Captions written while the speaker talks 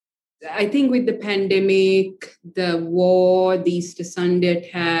I think with the pandemic, the war, the Easter Sunday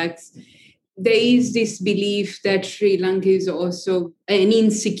attacks, there is this belief that Sri Lanka is also an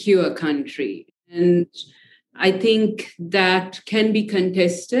insecure country. And I think that can be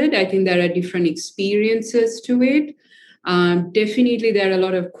contested. I think there are different experiences to it. Definitely, there are a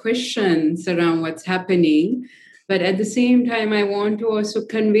lot of questions around what's happening. But at the same time, I want to also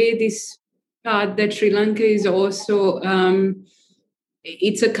convey this thought that Sri Lanka is also,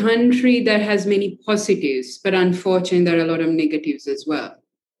 it's a country that has many positives, but unfortunately, there are a lot of negatives as well.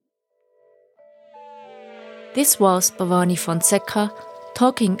 This was Bhavani Fonseca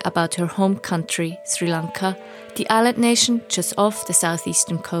talking about her home country, Sri Lanka, the island nation just off the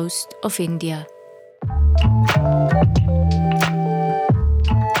southeastern coast of India.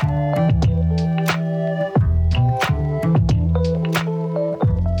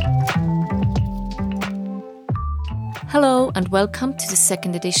 Hello and welcome to the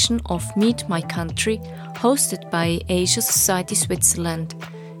second edition of Meet My Country, hosted by Asia Society Switzerland.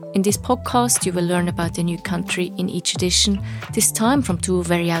 In this podcast, you will learn about a new country in each edition, this time from two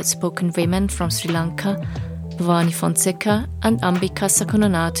very outspoken women from Sri Lanka, Bhavani Fonseca and Ambika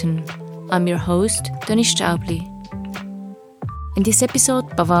Sakunanathan. I'm your host, Dani Staubli. In this episode,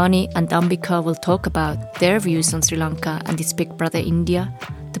 Bhavani and Ambika will talk about their views on Sri Lanka and its big brother India,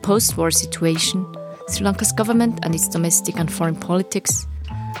 the post-war situation, Sri Lanka's government and its domestic and foreign politics,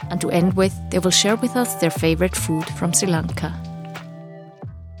 and to end with, they will share with us their favourite food from Sri Lanka.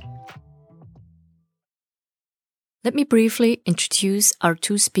 Let me briefly introduce our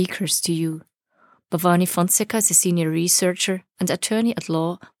two speakers to you. Bhavani Fonseca is a senior researcher and attorney at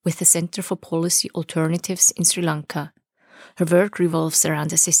law with the Centre for Policy Alternatives in Sri Lanka. Her work revolves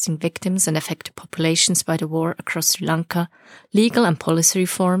around assisting victims and affected populations by the war across Sri Lanka, legal and policy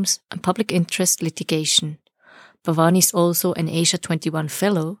reforms, and public interest litigation. Bhavani is also an Asia 21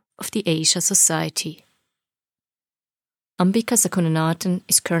 Fellow of the Asia Society. Ambika Sakunanathan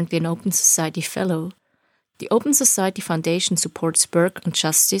is currently an Open Society Fellow. The Open Society Foundation supports work on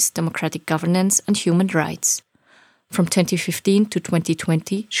justice, democratic governance, and human rights. From 2015 to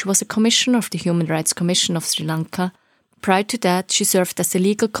 2020, she was a commissioner of the Human Rights Commission of Sri Lanka. Prior to that, she served as a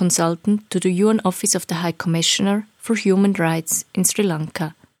legal consultant to the UN Office of the High Commissioner for Human Rights in Sri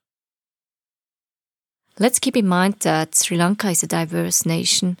Lanka. Let's keep in mind that Sri Lanka is a diverse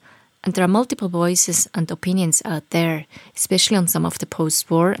nation, and there are multiple voices and opinions out there, especially on some of the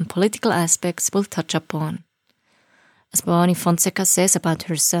post-war and political aspects we'll touch upon. As Bhavani Fonseca says about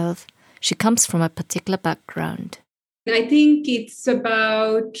herself, she comes from a particular background. I think it's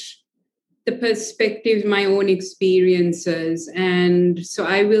about the perspective, my own experiences. And so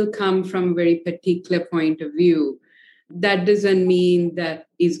I will come from a very particular point of view. That doesn't mean that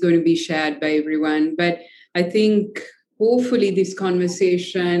is going to be shared by everyone. But I think hopefully this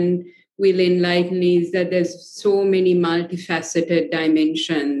conversation will enlighten is that there's so many multifaceted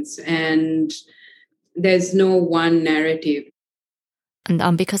dimensions and there's no one narrative. And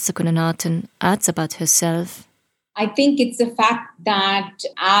Ambika Sakunanathan adds about herself. I think it's the fact that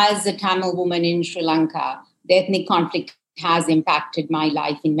as a Tamil woman in Sri Lanka, the ethnic conflict has impacted my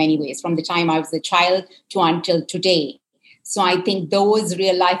life in many ways, from the time I was a child to until today. So I think those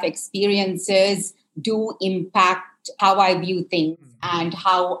real life experiences do impact how I view things and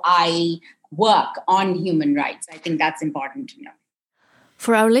how I work on human rights. I think that's important to know.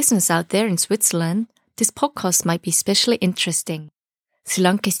 For our listeners out there in Switzerland, this podcast might be especially interesting. Sri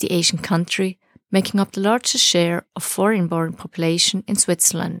Lanka is the Asian country making up the largest share of foreign-born population in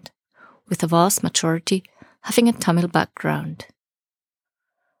Switzerland, with a vast majority having a Tamil background.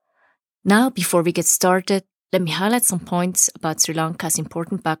 Now, before we get started, let me highlight some points about Sri Lanka's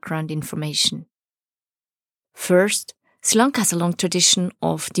important background information. First, Sri Lanka has a long tradition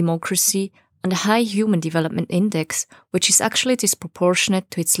of democracy and a high Human Development Index, which is actually disproportionate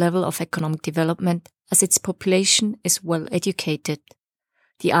to its level of economic development as its population is well educated.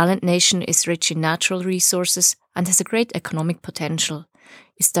 The island nation is rich in natural resources and has a great economic potential.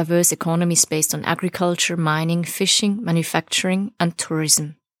 Its diverse economy is based on agriculture, mining, fishing, manufacturing, and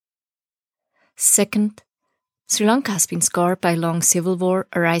tourism. Second, Sri Lanka has been scarred by a long civil war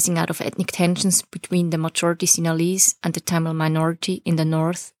arising out of ethnic tensions between the majority Sinhalese and the Tamil minority in the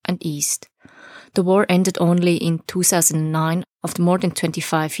north and east. The war ended only in 2009 after more than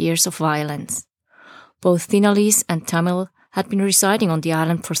 25 years of violence. Both Sinhalese and Tamil had been residing on the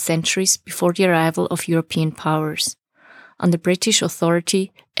island for centuries before the arrival of European powers. Under British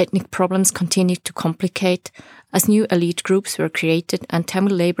authority, ethnic problems continued to complicate as new elite groups were created and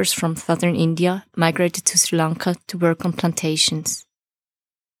Tamil labourers from southern India migrated to Sri Lanka to work on plantations.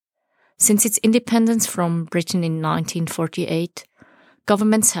 Since its independence from Britain in 1948,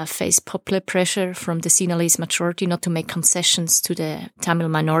 Governments have faced popular pressure from the Sinhalese majority not to make concessions to the Tamil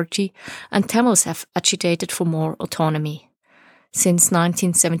minority, and Tamils have agitated for more autonomy. Since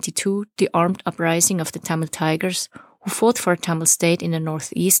 1972, the armed uprising of the Tamil Tigers, who fought for a Tamil state in the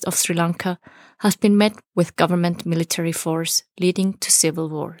northeast of Sri Lanka, has been met with government military force, leading to civil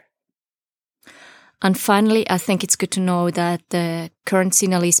war. And finally, I think it's good to know that the current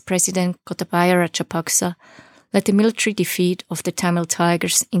Sinhalese president, Gotabaya Rajapaksa, led the military defeat of the Tamil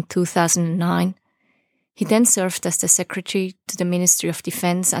Tigers in 2009. He then served as the secretary to the Ministry of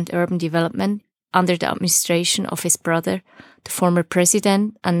Defense and Urban Development under the administration of his brother, the former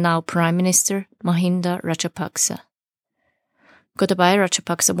president and now Prime Minister, Mahinda Rajapaksa. Gotabaya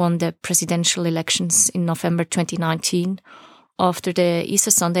Rajapaksa won the presidential elections in November 2019 after the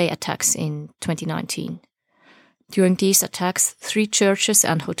Easter Sunday attacks in 2019. During these attacks, 3 churches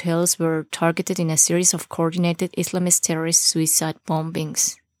and hotels were targeted in a series of coordinated Islamist terrorist suicide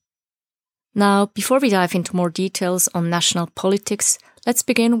bombings. Now, before we dive into more details on national politics, let's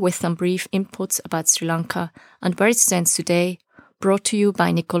begin with some brief inputs about Sri Lanka and where it stands today, brought to you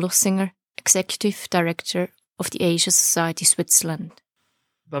by Nicolo Singer, Executive Director of the Asia Society Switzerland.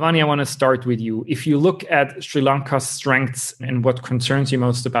 Bhavani, I want to start with you. If you look at Sri Lanka's strengths and what concerns you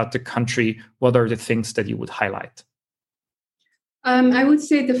most about the country, what are the things that you would highlight? I would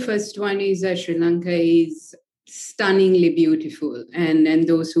say the first one is that Sri Lanka is stunningly beautiful. And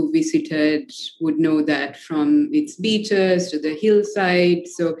those who visited would know that from its beaches to the hillside.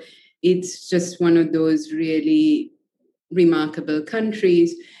 So it's just one of those really remarkable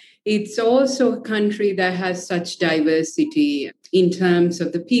countries. It's also a country that has such diversity in terms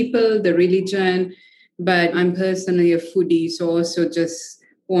of the people, the religion, but I'm personally a foodie, so also just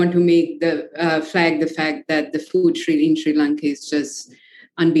want to make flag the fact that the food in Sri Lanka is just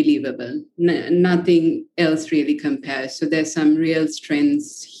unbelievable. Nothing else really compares. So there's some real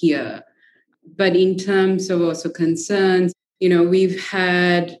strengths here. But in terms of also concerns, we've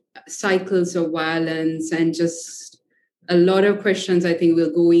had cycles of violence and just a lot of questions. I think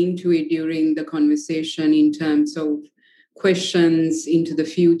we'll go into it during the conversation in terms of questions into the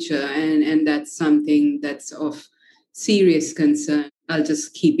future. And that's something that's of serious concern. I'll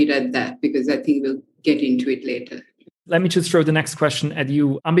just keep it at that because I think we'll get into it later. Let me just throw the next question at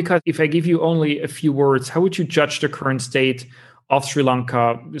you. Ambika, if I give you only a few words, how would you judge the current state of Sri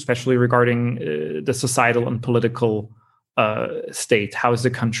Lanka, especially regarding the societal and political state? How is the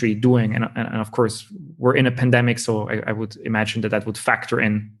country doing? And of course, we're in a pandemic, so I would imagine that would factor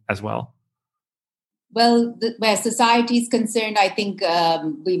in as well. Well, where society is concerned, I think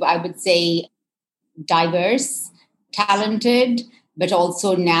I would say diverse, talented, but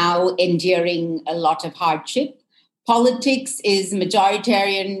also now enduring a lot of hardship. Politics is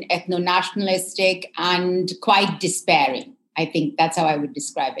majoritarian, ethno-nationalistic, and quite despairing. I think that's how I would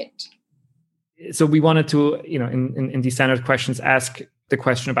describe it. So we wanted to, in these standard questions, ask the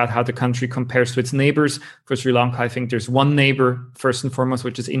question about how the country compares to its neighbors. For Sri Lanka, I think there's one neighbor, first and foremost,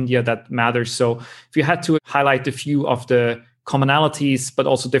 which is India, that matters. So if you had to highlight a few of the commonalities, but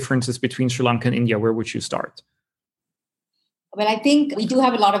also differences between Sri Lanka and India, where would you start? Well, I think we do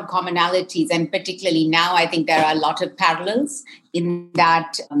have a lot of commonalities, and particularly now, I think there are a lot of parallels in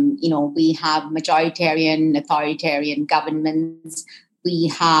that, we have majoritarian, authoritarian governments. We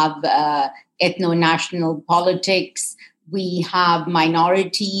have ethno-national politics. We have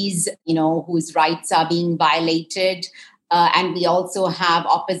minorities, whose rights are being violated. And we also have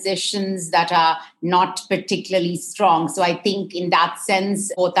oppositions that are not particularly strong. So I think in that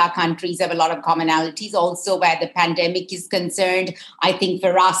sense, both our countries have a lot of commonalities. Also, where the pandemic is concerned, I think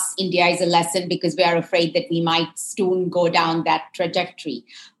for us, India is a lesson because we are afraid that we might soon go down that trajectory.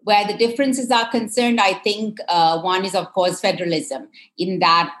 Where the differences are concerned, I think one is, of course, federalism, in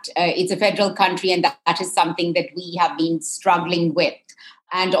that it's a federal country, and that is something that we have been struggling with.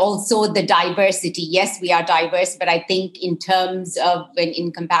 And also the diversity. Yes, we are diverse, but I think in terms of,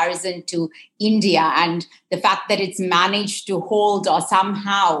 in comparison to India and the fact that it's managed to hold, or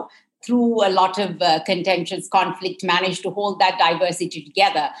somehow through a lot of contentious conflict, managed to hold that diversity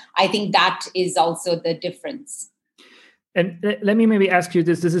together, I think that is also the difference. And let me maybe ask you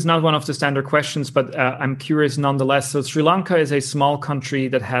this. This is not one of the standard questions, but I'm curious nonetheless. So Sri Lanka is a small country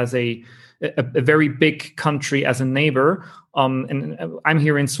that has a very big country as a neighbor. And I'm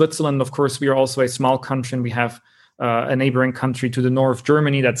here in Switzerland. Of course, we are also a small country, and we have a neighboring country to the north,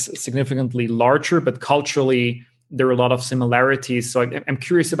 Germany, that's significantly larger, but culturally there are a lot of similarities. So I'm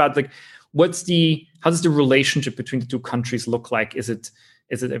curious about how does the relationship between the two countries look like? Is it?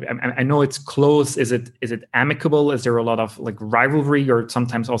 I know it's close. Is it amicable? Is there a lot of rivalry or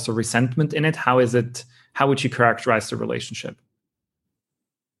sometimes also resentment in it? How is it? How would you characterize the relationship?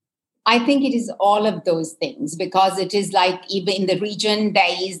 I think it is all of those things, because it is like even in the region,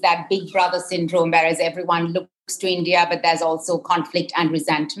 there is that big brother syndrome, whereas everyone looks to India, but there's also conflict and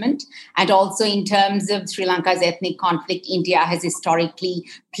resentment. And also in terms of Sri Lanka's ethnic conflict, India has historically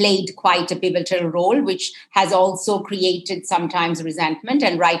played quite a pivotal role, which has also created sometimes resentment.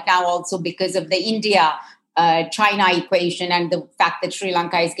 And right now also because of the India China equation and the fact that Sri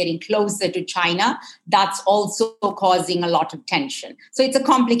Lanka is getting closer to China, that's also causing a lot of tension. So it's a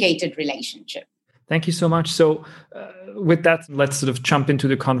complicated relationship. Thank you so much. So with that, let's sort of jump into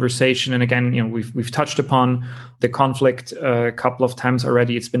the conversation. And again, we've touched upon the conflict a couple of times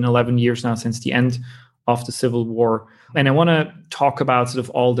already. It's been 11 years now since the end of the civil war. And I want to talk about sort of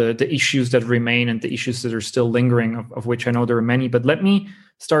all the issues that remain and the issues that are still lingering, of which I know there are many. But let me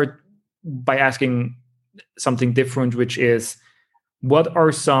start by asking something different, which is, what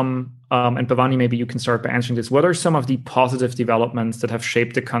are some, and Bhavani, maybe you can start by answering this, what are some of the positive developments that have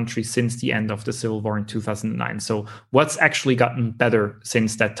shaped the country since the end of the civil war in 2009? So what's actually gotten better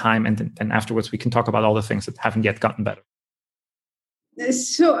since that time? And then afterwards, we can talk about all the things that haven't yet gotten better.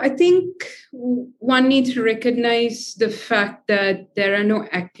 So I think one needs to recognize the fact that there are no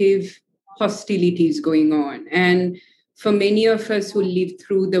active hostilities going on. And for many of us who lived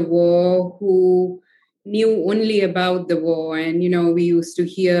through the war, who knew only about the war, and we used to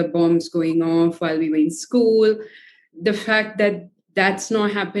hear bombs going off while we were in school, the fact that that's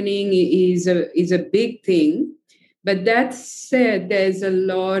not happening is a big thing. But that said, there's a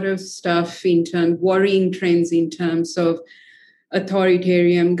lot of stuff worrying trends in terms of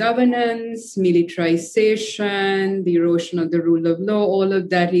authoritarian governance, militarization, the erosion of the rule of law. All of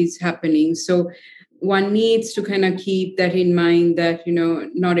that is happening. So one needs to kind of keep that in mind, that,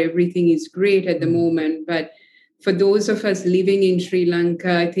 not everything is great at the moment. But for those of us living in Sri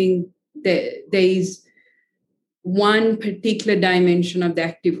Lanka, I think there is one particular dimension of the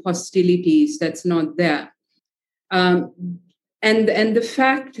active hostilities that's not there. And the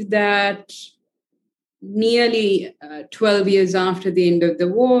fact that nearly 12 years after the end of the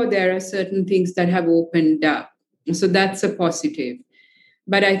war, there are certain things that have opened up. So that's a positive.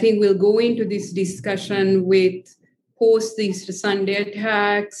 But I think we'll go into this discussion with post the Easter Sunday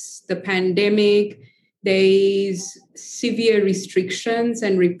attacks, the pandemic. There is severe restrictions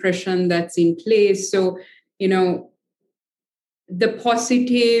and repression that's in place. So, the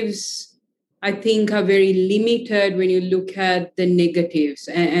positives, I think, are very limited when you look at the negatives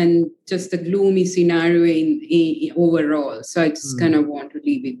and just the gloomy scenario in overall. So I just kind of want to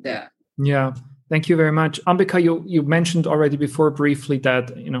leave it there. Yeah. Thank you very much. Ambika, you mentioned already before briefly that,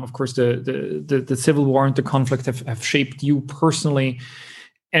 of course, the civil war and the conflict have shaped you personally.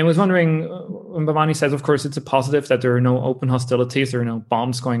 And I was wondering, when Bhavani says, of course, it's a positive that there are no open hostilities, there are no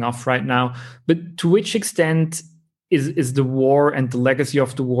bombs going off right now. But to which extent is the war and the legacy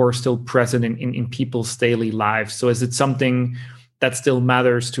of the war still present in people's daily lives? So is it something that still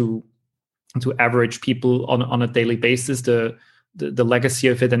matters to average people on a daily basis, the legacy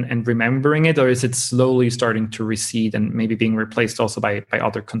of it and remembering it, or is it slowly starting to recede and maybe being replaced also by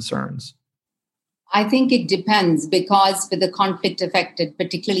other concerns? I think it depends, because for the conflict affected,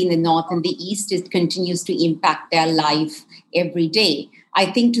 particularly in the north and the east, it continues to impact their life every day. I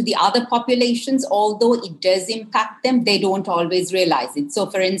think to the other populations, although it does impact them, they don't always realize it. So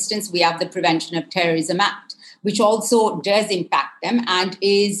for instance, we have the Prevention of Terrorism Act, which also does impact them and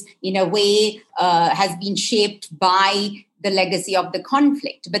is in a way has been shaped by the legacy of the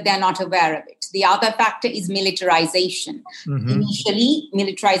conflict, but they're not aware of it. The other factor is militarization. Mm-hmm. Initially,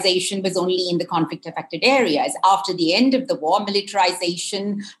 militarization was only in the conflict-affected areas. After the end of the war,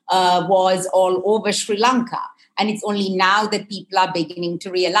 militarization was all over Sri Lanka. And it's only now that people are beginning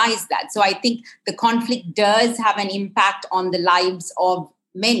to realize that. So I think the conflict does have an impact on the lives of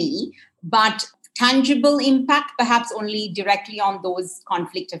many, but tangible impact, perhaps only directly on those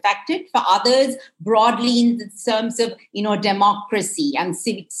conflict affected. For others, broadly in the terms of, democracy and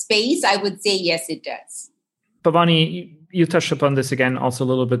civic space, I would say, yes, it does. Bhavani, you touched upon this again also a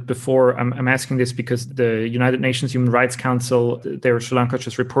little bit before. I'm asking this because the United Nations Human Rights Council, their Sri Lanka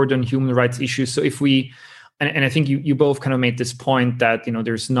just reported on human rights issues. So if we, and I think you both kind of made this point that,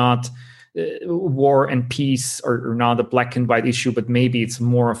 there's not war and peace are not a black and white issue, but maybe it's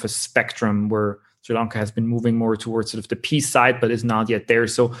more of a spectrum where Sri Lanka has been moving more towards sort of the peace side, but is not yet there.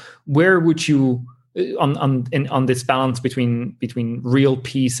 So where would you, on this balance between real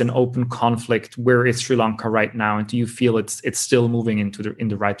peace and open conflict, where is Sri Lanka right now? And do you feel it's still moving in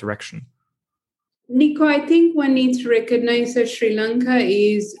the right direction? Nico, I think one needs to recognize that Sri Lanka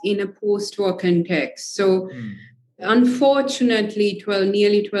is in a post-war context. So unfortunately,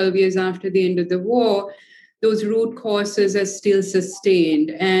 nearly 12 years after the end of the war, those root causes are still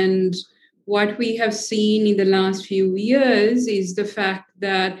sustained. And what we have seen in the last few years is the fact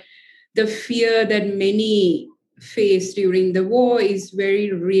that the fear that many faced during the war is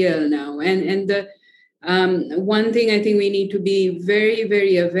very real now. And the one thing I think we need to be very,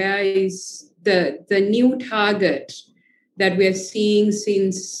 very aware is the new target that we're seeing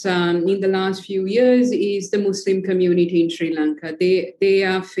since in the last few years is the Muslim community in Sri Lanka. They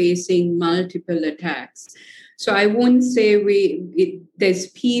are facing multiple attacks. So I won't say there's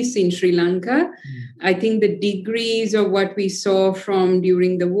peace in Sri Lanka. I think the degrees of what we saw from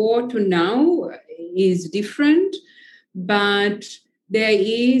during the war to now is different, but there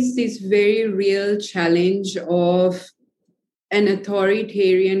is this very real challenge of an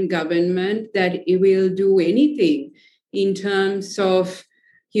authoritarian government that it will do anything in terms of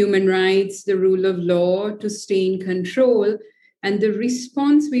human rights, the rule of law, to stay in control. And the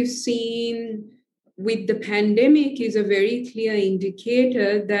response we've seen with the pandemic is a very clear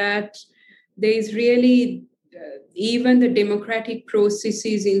indicator that there is really even the democratic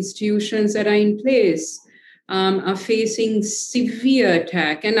processes, institutions that are in place are facing severe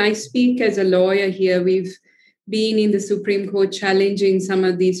attack. And I speak as a lawyer here. We've been in the Supreme Court challenging some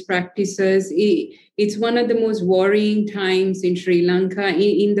of these practices. It's one of the most worrying times in Sri Lanka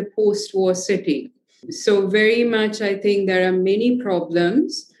in the post-war setting. So very much, I think there are many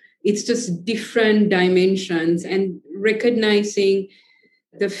problems. It's just different dimensions, and recognizing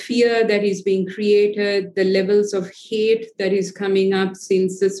the fear that is being created, the levels of hate that is coming up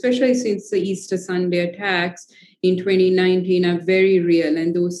especially since the Easter Sunday attacks in 2019 are very real.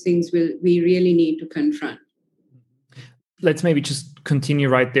 And those things we really need to confront. Let's maybe just continue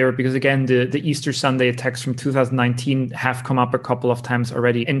right there, because again, the Easter Sunday attacks from 2019 have come up a couple of times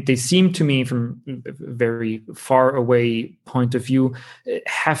already. And they seem to me, from a very far away point of view,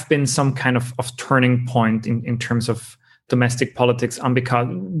 have been some kind of turning point in terms of domestic politics. Ambika,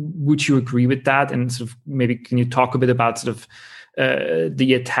 would you agree with that? And sort of maybe can you talk a bit about sort of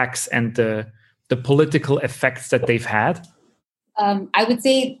the attacks and the political effects that they've had? I would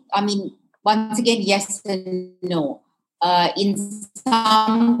say, once again, yes and no. In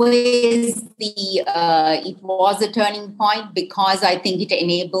some ways, it was a turning point because I think it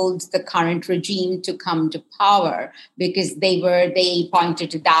enabled the current regime to come to power, because they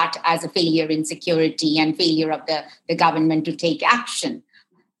pointed to that as a failure in security and failure of the government to take action.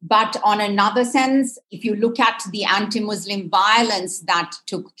 But on another sense, if you look at the anti-Muslim violence that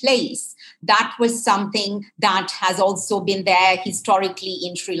took place, that was something that has also been there historically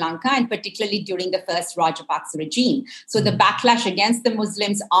in Sri Lanka, and particularly during the first Rajapaksa regime. So the backlash against the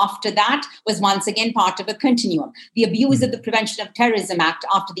Muslims after that was once again part of a continuum. The abuse of the Prevention of Terrorism Act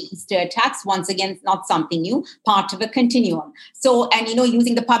after the Easter attacks, once again, not something new, part of a continuum. So, and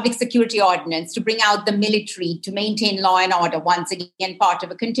using the Public Security Ordinance to bring out the military to maintain law and order, once again, part of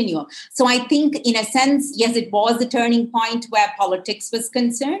a continuum. So I think, in a sense, yes, it was a turning point where politics was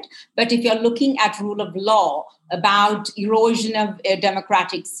concerned. But if you're looking at rule of law, about erosion of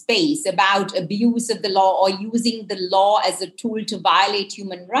democratic space, about abuse of the law, or using the law as a tool to violate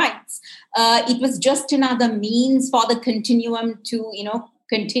human rights, it was just another means for the continuum to,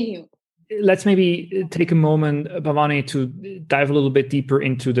 continue. Let's maybe take a moment, Bhavani, to dive a little bit deeper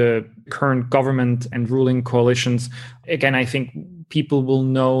into the current government and ruling coalitions. Again, I think people will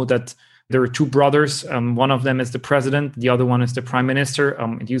know that there are two brothers. One of them is the president. The other one is the prime minister.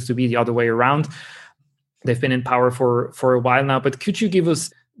 It used to be the other way around. They've been in power for a while now. But could you give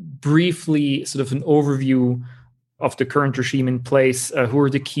us briefly sort of an overview of the current regime in place? Who are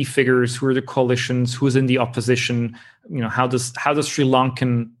the key figures? Who are the coalitions? Who's in the opposition? How does Sri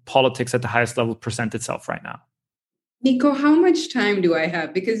Lankan politics at the highest level present itself right now? Nico, how much time do I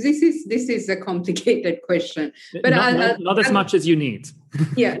have? Because this is a complicated question. But not as much as you need.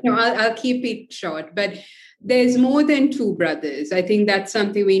 Yeah, no, I'll keep it short. But there's more than two brothers. I think that's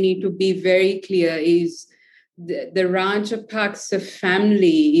something we need to be very clear is the Rajapaksa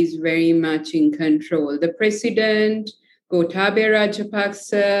family is very much in control. The president, Gotabaya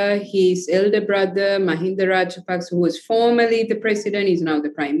Rajapaksa, his elder brother, Mahinda Rajapaksa, who was formerly the president, is now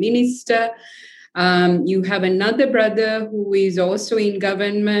the prime minister. You have another brother who is also in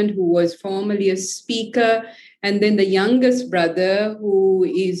government, who was formerly a speaker. And then the youngest brother, who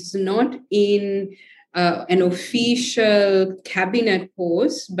is not in an official cabinet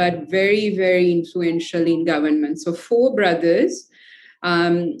post, but very, very influential in government. So 4 brothers.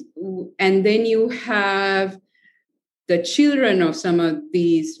 And then you have the children of some of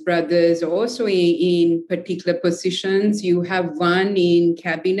these brothers also in particular positions. You have one in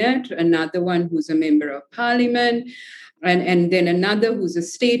cabinet, another one who's a member of parliament, and then another who's a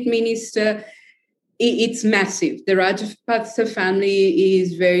state minister. it's massive. The Rajapaksa family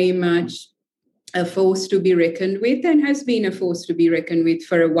is very much a force to be reckoned with and has been a force to be reckoned with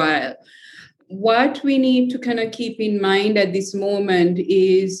for a while. What we need to kind of keep in mind at this moment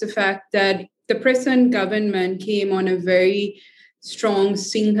is the fact that the present government came on a very strong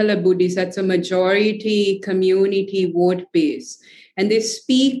Sinhala Buddhist, that's a majority community vote base. And they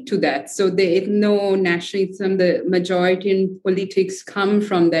speak to that. So the ethno-nationalism, the majority in politics come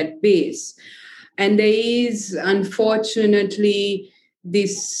from that base. And there is, unfortunately,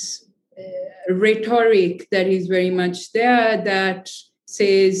 this rhetoric that is very much there that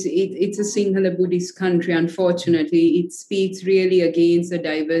says it's a Sinhala Buddhist country. Unfortunately, it speaks really against the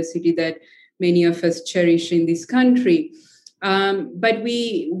diversity that many of us cherish in this country. But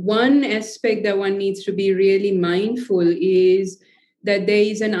one aspect that one needs to be really mindful is that there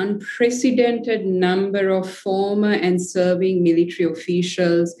is an unprecedented number of former and serving military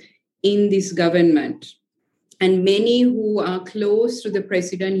officials in this government. And many who are close to the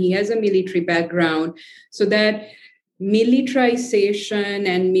president, he has a military background, so that militarization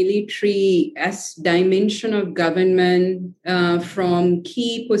and military as dimension of government from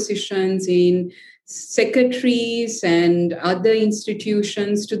key positions in secretaries and other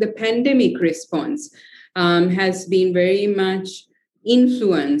institutions to the pandemic response has been very much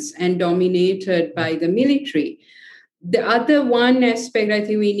influenced and dominated by the military. The other one aspect I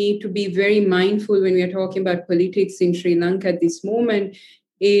think we need to be very mindful when we are talking about politics in Sri Lanka at this moment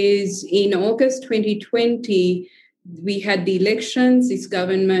is in August 2020, we had the elections. This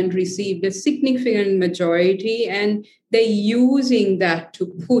government received a significant majority, and they're using that to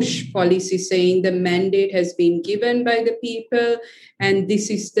push policy, saying the mandate has been given by the people, and this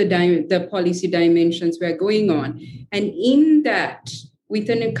is the policy dimensions we're going on. And in that,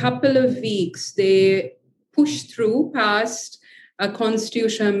 within a couple of weeks, they passed a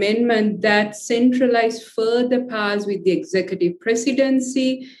constitutional amendment that centralized further powers with the executive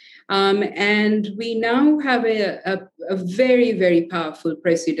presidency. And we now have a very, very powerful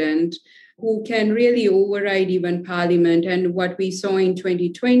president who can really override even parliament. And what we saw in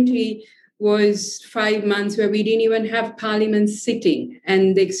 2020 was 5 months where we didn't even have parliament sitting.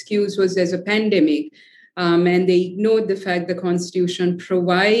 And the excuse was there's a pandemic. And they ignored the fact the Constitution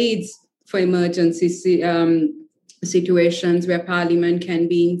provides for emergency situations where parliament can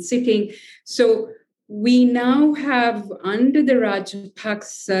be in sitting. So we now have, under the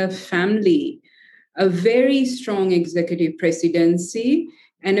Rajapaksa family, a very strong executive presidency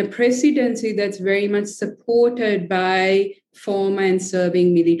and a presidency that's very much supported by former and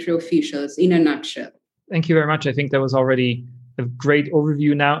serving military officials, in a nutshell. Thank you very much. I think that was already a great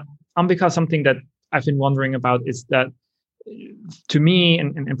overview. Now, Ambika, something that I've been wondering about is that, to me,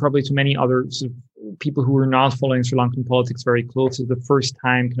 and probably to many other sort of people who are not following Sri Lankan politics very closely, the first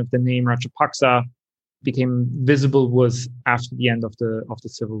time kind of the name Rajapaksa became visible was after the end of the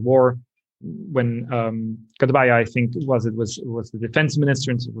civil war, when Gotabaya, I think was the defense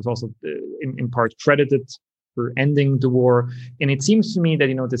minister, and was also in part credited for ending the war. And it seems to me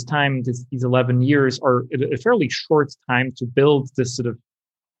that this time, these 11 years are a fairly short time to build this sort of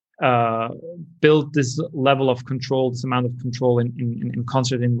build this level of control, this amount of control in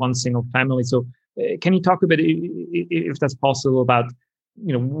concert in one single family. So can you talk a bit, if that's possible, about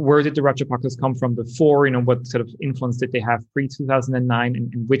where did the Rajapaksas come from before? What sort of influence did they have pre-2009,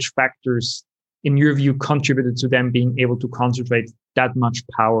 and which factors, in your view, contributed to them being able to concentrate that much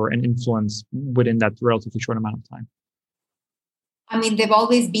power and influence within that relatively short amount of time? I mean, they've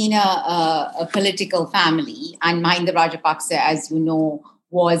always been a political family, and Mahinda Rajapaksa, as you know,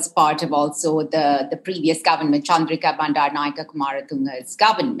 was part of also the previous government, Chandrika Bandaranaike Kumaratunga's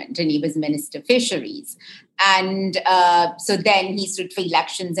government, and he was Minister of Fisheries. And so then he stood for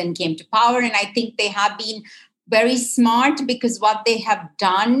elections and came to power. And I think they have been very smart, because what they have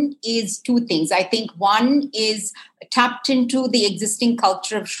done is two things. I think one is tapped into the existing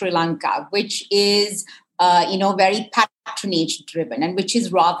culture of Sri Lanka, which is very patronage driven and which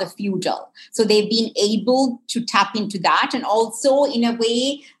is rather feudal. So they've been able to tap into that, and also in a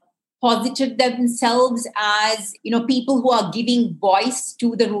way posited themselves as, people who are giving voice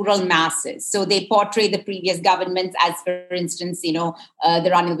to the rural masses. So they portray the previous governments as, for instance, the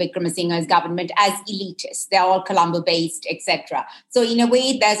Ranil Wickremesinghe's government as elitist. They're all Colombo-based, etc. So in a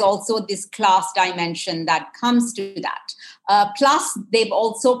way, there's also this class dimension that comes to that. Plus, they've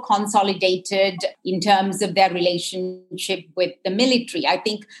also consolidated in terms of their relationship with the military. I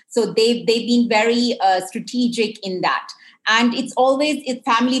think so. They've been very strategic in that. And it's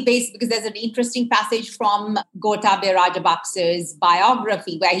family-based, because there's an interesting passage from Gotabaya Rajapaksa's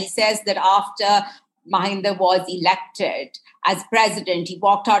biography where he says that after Mahinda was elected, as president. He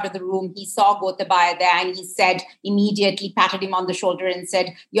walked out of the room, he saw Gotabaya there, and he said, immediately patted him on the shoulder and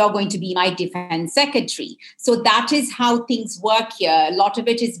said, "You're going to be my defense secretary." So that is how things work here. A lot of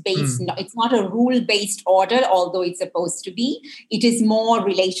it is based, it's not a rule-based order, although it's supposed to be. It is more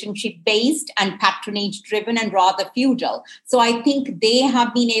relationship-based and patronage-driven and rather feudal. So I think they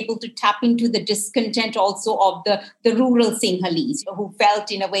have been able to tap into the discontent also of the rural Sinhalese, who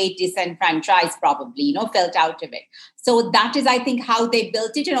felt in a way disenfranchised, probably, felt out of it. So that is, I think, how they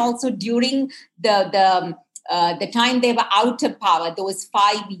built it. And also during the time they were out of power, those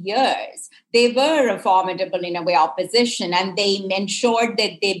 5 years, they were a formidable, in a way, opposition. And they ensured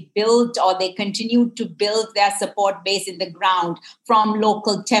that they built, or they continued to build, their support base in the ground from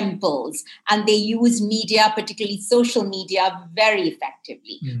local temples. And they used media, particularly social media, very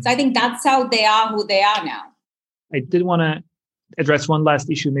effectively. So I think that's how they are who they are now. I did want to address one last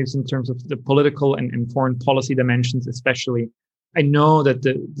issue, maybe in terms of the political and foreign policy dimensions, especially. I know that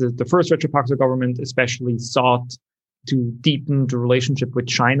the first Rajapaksa government especially sought to deepen the relationship with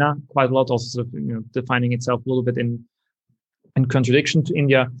China quite a lot, also defining itself a little bit in contradiction to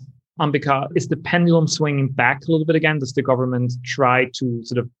India. Ambika, is the pendulum swinging back a little bit again? Does the government try to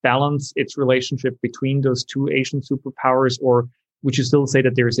sort of balance its relationship between those two Asian superpowers, or would you still say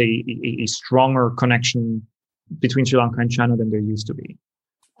that there's a stronger connection between Sri Lanka and China than there used to be?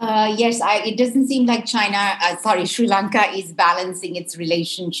 Yes, it doesn't seem like Sri Lanka is balancing its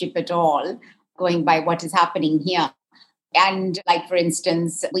relationship at all, going by what is happening here. And like, for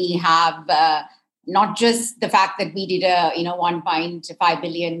instance, we have not just the fact that we did a 1.5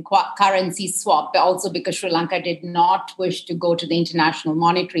 billion currency swap, but also because Sri Lanka did not wish to go to the International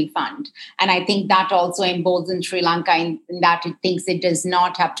Monetary Fund. And I think that also emboldens Sri Lanka in that it thinks it does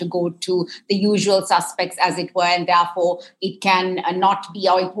not have to go to the usual suspects, as it were, and therefore it can not be,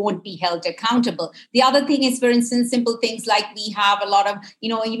 or it won't be held accountable. The other thing is, for instance, simple things like we have a lot of,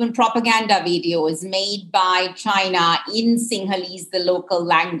 even propaganda videos made by China in Sinhalese, the local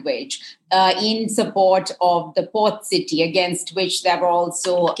language, in support of the port city, against which there were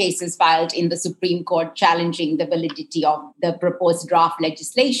also cases filed in the Supreme Court challenging the validity of the proposed draft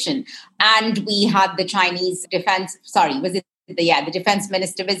legislation. And we had the Chinese defense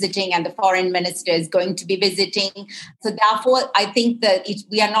minister visiting, and the foreign minister is going to be visiting. So therefore, I think that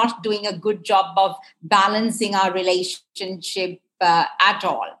we are not doing a good job of balancing our relationship at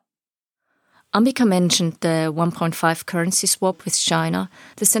all. Ambika mentioned the 1.5 currency swap with China.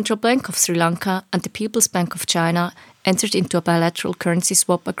 The Central Bank of Sri Lanka and the People's Bank of China entered into a bilateral currency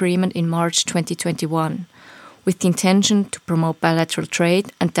swap agreement in March 2021, with the intention to promote bilateral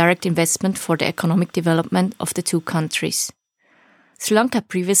trade and direct investment for the economic development of the two countries. Sri Lanka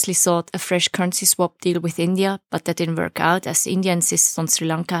previously sought a fresh currency swap deal with India, but that didn't work out, as India insisted on Sri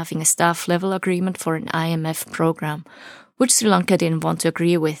Lanka having a staff-level agreement for an IMF program, which Sri Lanka didn't want to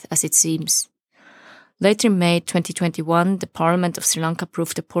agree with, as it seems. Later in May 2021, the Parliament of Sri Lanka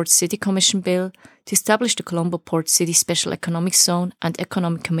approved the Port City Commission Bill to establish the Colombo Port City Special Economic Zone and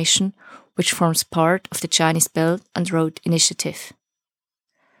Economic Commission, which forms part of the Chinese Belt and Road Initiative.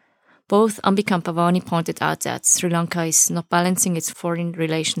 Both Ambika and Bhavani pointed out that Sri Lanka is not balancing its foreign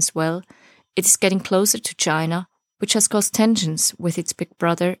relations well. It is getting closer to China, which has caused tensions with its big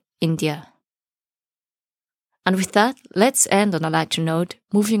brother, India. And with that, let's end on a lighter note,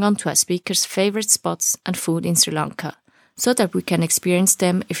 moving on to our speakers' favourite spots and food in Sri Lanka, so that we can experience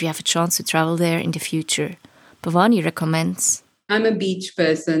them if we have a chance to travel there in the future. Bhavani recommends. I'm a beach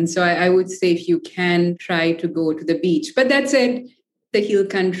person, so I would say if you can, try to go to the beach. But that said, the hill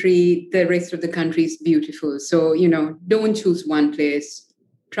country, the rest of the country is beautiful. So, don't choose one place.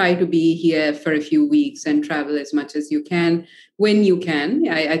 Try to be here for a few weeks and travel as much as you can when you can.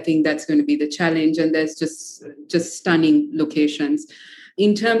 I think that's going to be the challenge. And there's just stunning locations.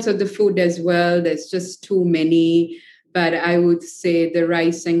 In terms of the food as well, there's just too many. But I would say the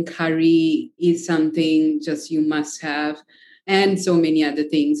rice and curry is something just you must have, and so many other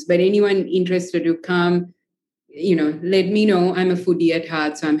things. But anyone interested to come, let me know. I'm a foodie at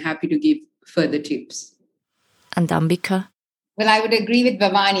heart, so I'm happy to give further tips. And Ambika? Well, I would agree with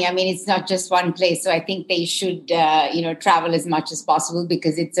Bhavani. I mean, it's not just one place. So I think they should, travel as much as possible,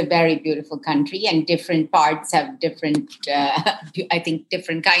 because it's a very beautiful country and different parts have different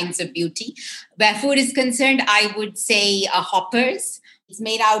kinds of beauty. Where food is concerned, I would say hoppers. It's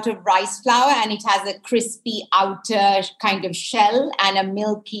made out of rice flour and it has a crispy outer kind of shell and a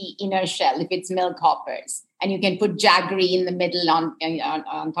milky inner shell if it's milk hoppers. And you can put jaggery in the middle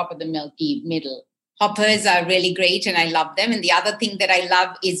on top of the milky middle. Hoppers are really great and I love them. And the other thing that I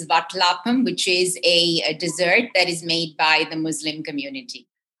love is vatlapam, which is a dessert that is made by the Muslim community.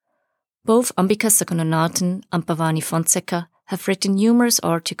 Both Ambika Sagunanathan and Bhavani Fonseca have written numerous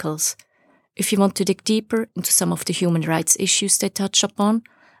articles. If you want to dig deeper into some of the human rights issues they touch upon,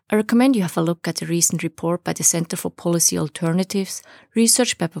 I recommend you have a look at the recent report by the Center for Policy Alternatives,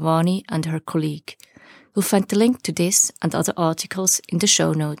 researched by Bhavani and her colleague. You'll find the link to this and other articles in the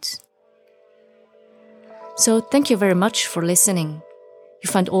show notes. So thank you very much for listening. You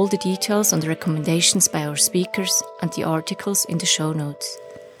find all the details on the recommendations by our speakers and the articles in the show notes.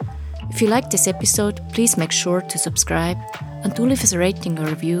 If you liked this episode, please make sure to subscribe and do leave us a rating or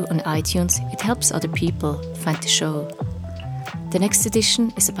review on iTunes. It helps other people find the show. The next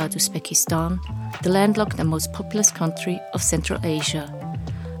edition is about Uzbekistan, the landlocked and most populous country of Central Asia.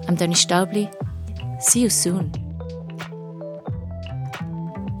 I'm Dani Staubli. See you soon.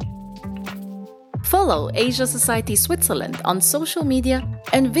 Follow Asia Society Switzerland on social media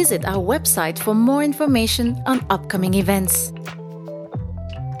and visit our website for more information on upcoming events.